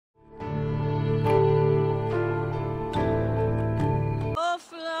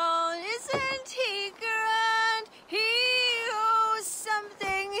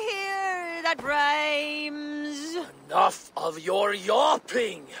of your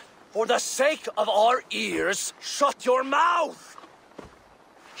yawping. For the sake of our ears, shut your mouth!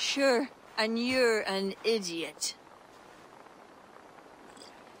 Sure, and you're an idiot.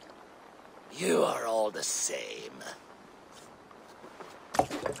 You are all the same.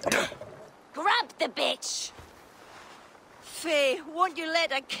 Grab the bitch! Faye, won't you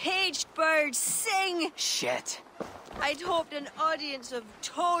let a caged bird sing? Shit. I'd hoped an audience of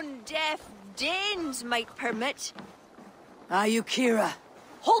tone-deaf Danes might permit. Are you Ciara?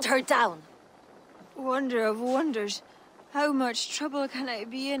 Hold her down! Wonder of wonders. How much trouble can I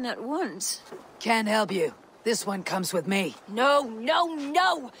be in at once? Can't help you. This one comes with me. No, no,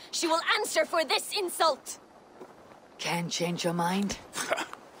 no! She will answer for this insult! Can't change your mind?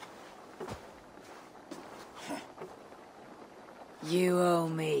 You owe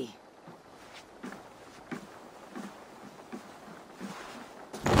me.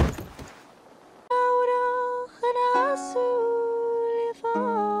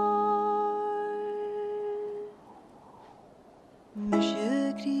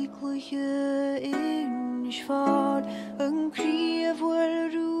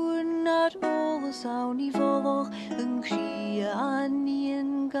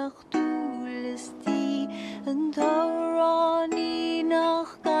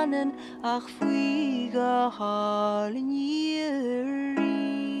 Ach fwyga halen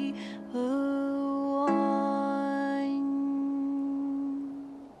jeri hoain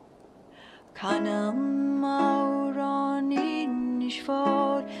Kanam mauran in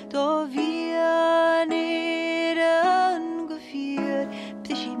ishvar Da vian eran gefier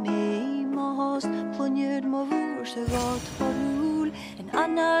Ptishi mei mahast plunjerd ma voers de gat farul En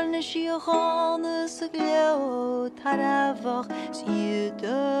anal na shiachane se gleo taravach zie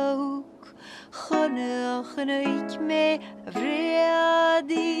de Chynnych me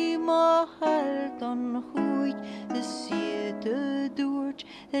vriadi mahal dan huig de siete doort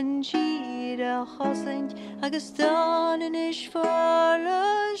en gira chasent agus dan in is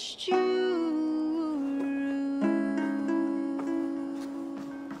falles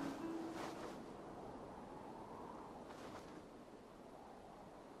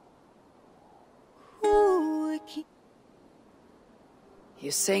You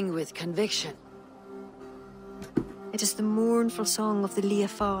sing with conviction. It is the mournful song of the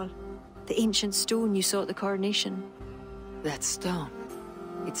Liafal, the ancient stone you saw at the coronation. That stone.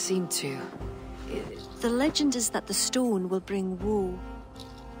 It seemed to... The legend is that the stone will bring woe.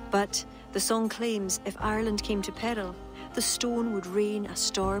 But the song claims if Ireland came to peril, the stone would rain a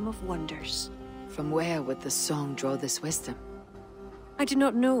storm of wonders. From where would the song draw this wisdom? I do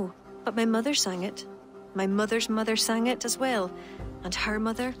not know, but my mother sang it. My mother's mother sang it as well, and her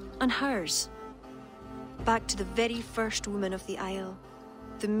mother and hers. Back to the very first woman of the Isle.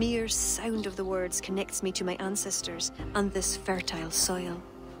 The mere sound of the words connects me to my ancestors and this fertile soil.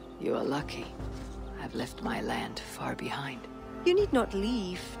 You are lucky. I've left my land far behind. You need not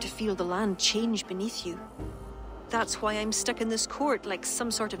leave to feel the land change beneath you. That's why I'm stuck in this court like some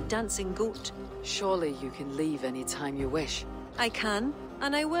sort of dancing goat. Surely you can leave any time you wish. I can,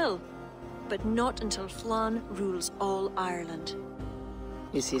 and I will. But not until Flann rules all Ireland.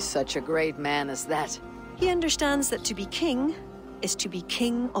 Is he such a great man as that? He understands that to be king is to be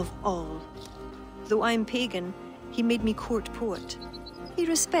king of all. Though I'm pagan, he made me court poet. He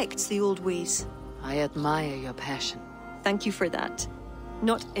respects the old ways. I admire your passion. Thank you for that.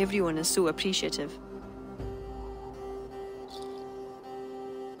 Not everyone is so appreciative.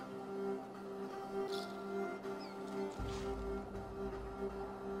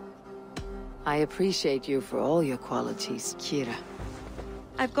 I appreciate you for all your qualities, Ciara.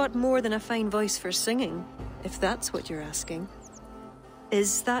 I've got more than a fine voice for singing, if that's what you're asking.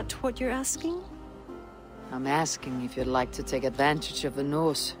 Is that what you're asking? I'm asking if you'd like to take advantage of a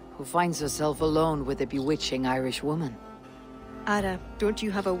Norse who finds herself alone with a bewitching Irish woman. Ara, don't you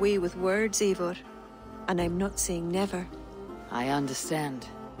have a way with words, Eivor? And I'm not saying never. I understand.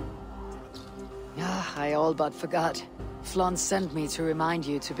 Ah, I all but forgot. Flann sent me to remind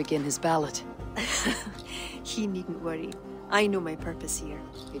you to begin his ballad. He needn't worry. I know my purpose here.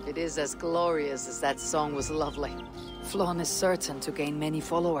 If it is as glorious as that song was lovely, Flann is certain to gain many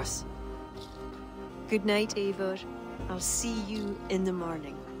followers. Good night, Eivor. I'll see you in the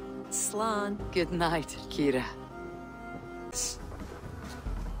morning. Slán. Good night, Ciara.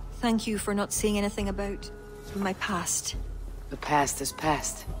 Thank you for not saying anything about my past. The past is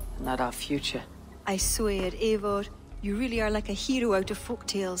past, not our future. I swear, Eivor, you really are like a hero out of folk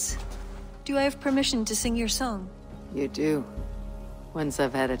tales. Do I have permission to sing your song? You do. Once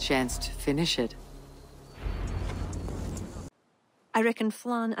I've had a chance to finish it. I I reckon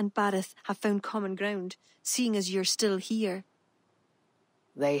Flann and Bareth have found common ground, seeing as you're still here.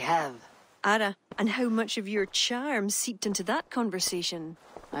 They have. Ara, and how much of your charm seeped into that conversation?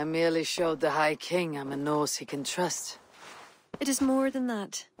 I merely showed the High King I'm a Norse he can trust. It is more than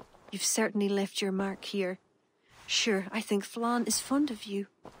that. You've certainly left your mark here. Sure, I think Flann is fond of you.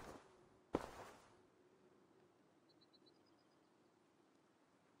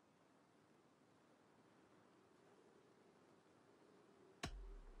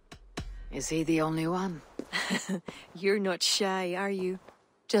 Is he the only one? You're not shy, are you?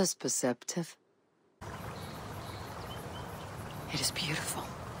 Just perceptive. It is beautiful.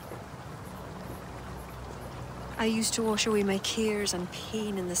 I used to wash away my cares and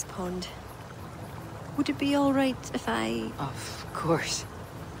pain in this pond. Would it be all right if I... Of course.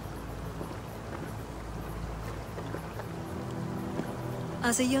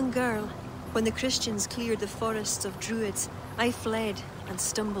 As a young girl, when the Christians cleared the forests of Druids, I fled and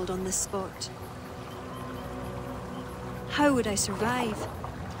stumbled on this spot. How would I survive?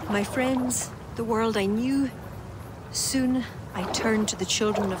 My friends, the world I knew. Soon, I turned to the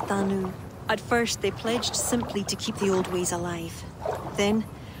children of Thanu. At first, they pledged simply to keep the old ways alive. Then,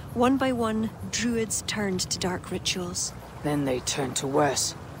 one by one, Druids turned to dark rituals. Then they turned to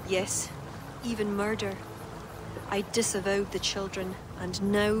worse. Yes, even murder. I disavowed the children, and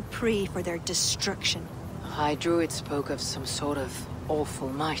now pray for their destruction. High Druid spoke of some sort of awful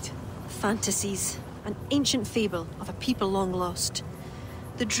might. Fantasies, an ancient fable of a people long lost.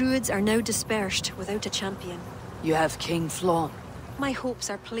 The Druids are now dispersed without a champion. You have King Flann. My hopes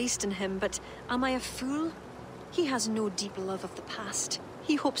are placed in him, but am I a fool? He has no deep love of the past.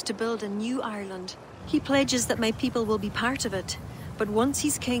 He hopes to build a new Ireland. He pledges that my people will be part of it. But once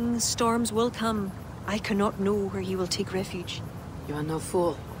he's king, storms will come. I cannot know where he will take refuge. You are no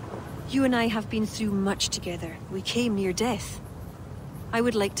fool. You and I have been through much together. We came near death. I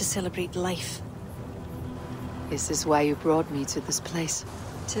would like to celebrate life. Is this why you brought me to this place?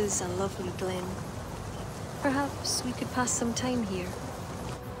 'Tis a lovely glen. Perhaps we could pass some time here.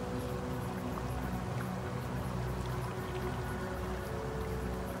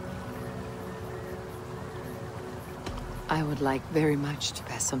 I would like very much to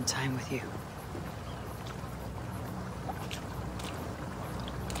pass some time with you.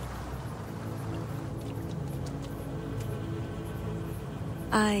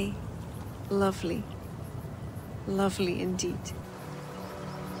 Aye. Lovely. Lovely indeed.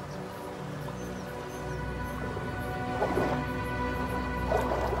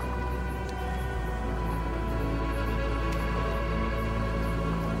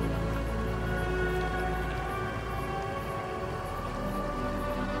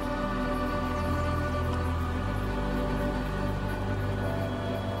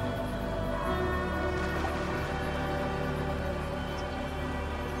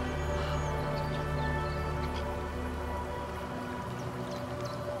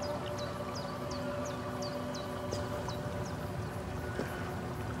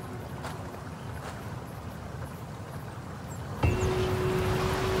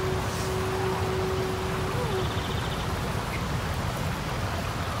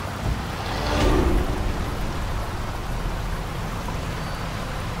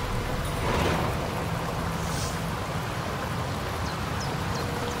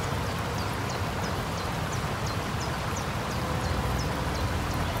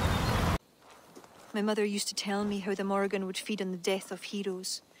 My mother used to tell me how the Morrigan would feed on the death of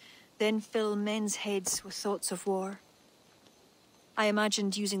heroes, then fill men's heads with thoughts of war. I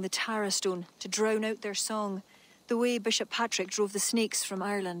imagined using the Tara Stone to drown out their song, the way Bishop Patrick drove the snakes from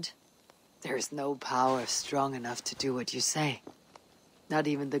Ireland. There is no power strong enough to do what you say. Not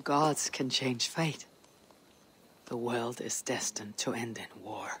even the gods can change fate. The world is destined to end in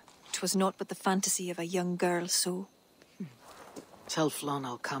war. 'Twas not but the fantasy of a young girl, so... Tell Flann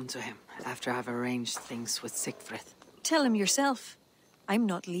I'll come to him after I've arranged things with Sigfrid. Tell him yourself. I'm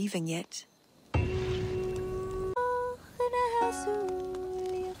not leaving yet.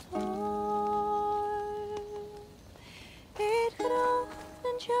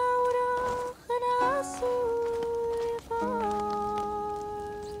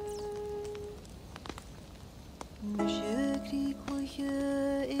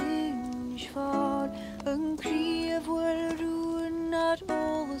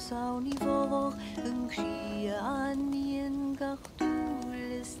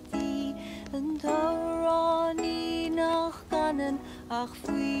 Ach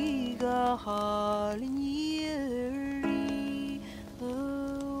fwyga halin yeri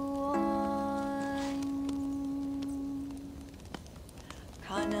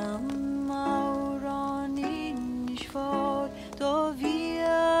Kanam mauran in schvar, da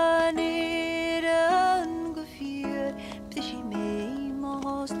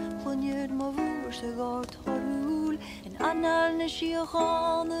Sigar Tarul, and Anal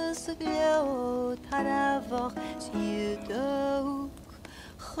Nishiahanas of Leo Taravach, Siedok,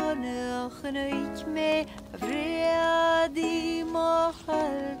 Hanach, and each me, Vredi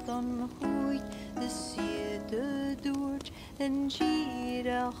Mahalton Hoyt, the Siede Durge, and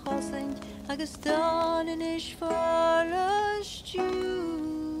Jira Hassant, Agastan and Ishfalash Jew.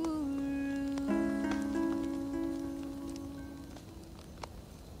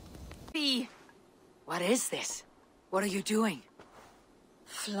 What is this? What are you doing?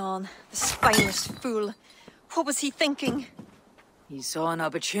 Flann, the spineless fool. What was he thinking? He saw an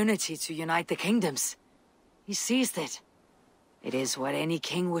opportunity to unite the kingdoms. He seized it. It is what any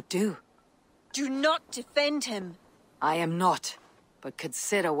king would do. Do not defend him. I am not, but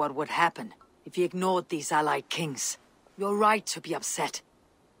consider what would happen if he ignored these allied kings. You're right to be upset.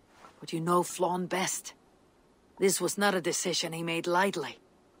 But you know Flann best. This was not a decision he made lightly.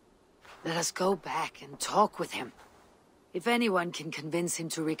 Let us go back and talk with him. If anyone can convince him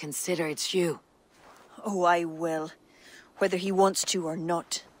to reconsider, it's you. Oh, I will. Whether he wants to or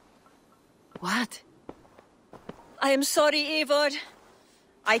not. What? I am sorry, Eivor.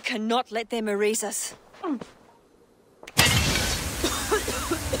 I cannot let them erase us.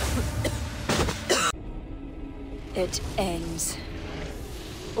 It ends.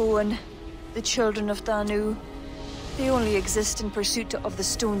 Owen, the children of Danu, they only exist in pursuit of the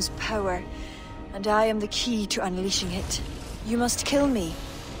stone's power, and I am the key to unleashing it. You must kill me.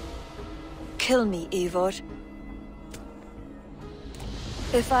 Kill me, Eivor.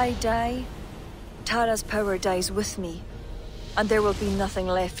 If I die, Tara's power dies with me, and there will be nothing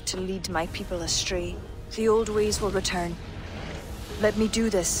left to lead my people astray. The old ways will return. Let me do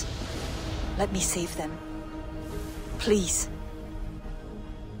this. Let me save them. Please.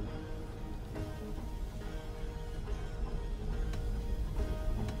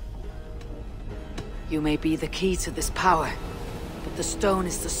 You may be the key to this power, but the stone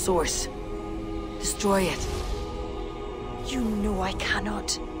is the source. Destroy it. You know I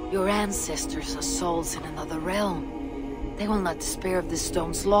cannot. Your ancestors are souls in another realm. They will not despair of this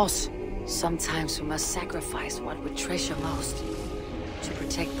stone's loss. Sometimes we must sacrifice what we treasure most to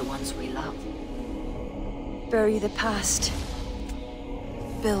protect the ones we love. Bury the past.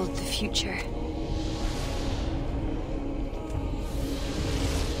 Build the future.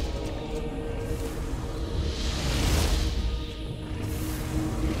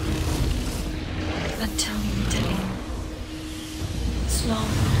 Until we die. It's long.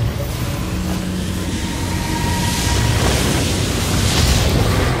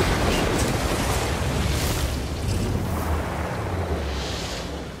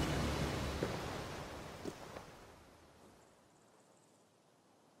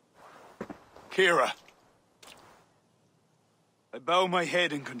 Ciara, I bow my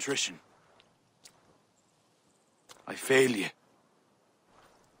head in contrition. I fail you.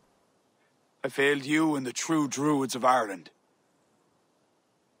 I failed you and the true Druids of Ireland.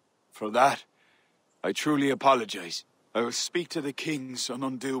 For that, I truly apologize. I will speak to the kings and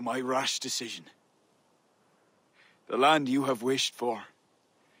undo my rash decision. The land you have wished for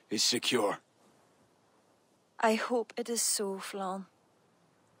is secure. I hope it is so, Flann.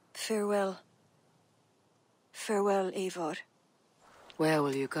 Farewell. Farewell, Eivor. Where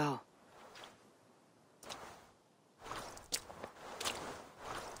will you go?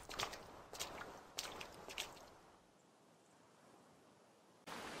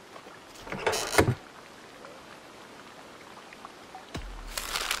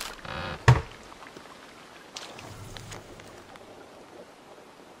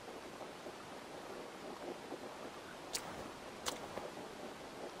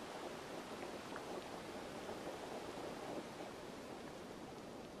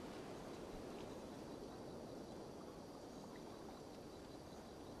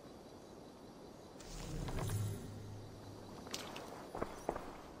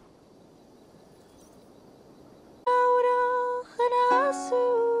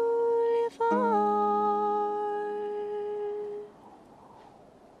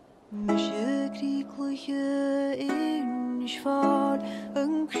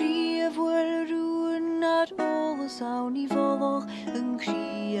 Een krieg wil roen naar alles zou niet volg. Een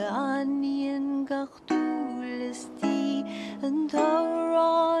krieg aan niet gachtoel is die. Een touw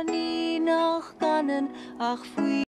aan niet nog kannen. Ach,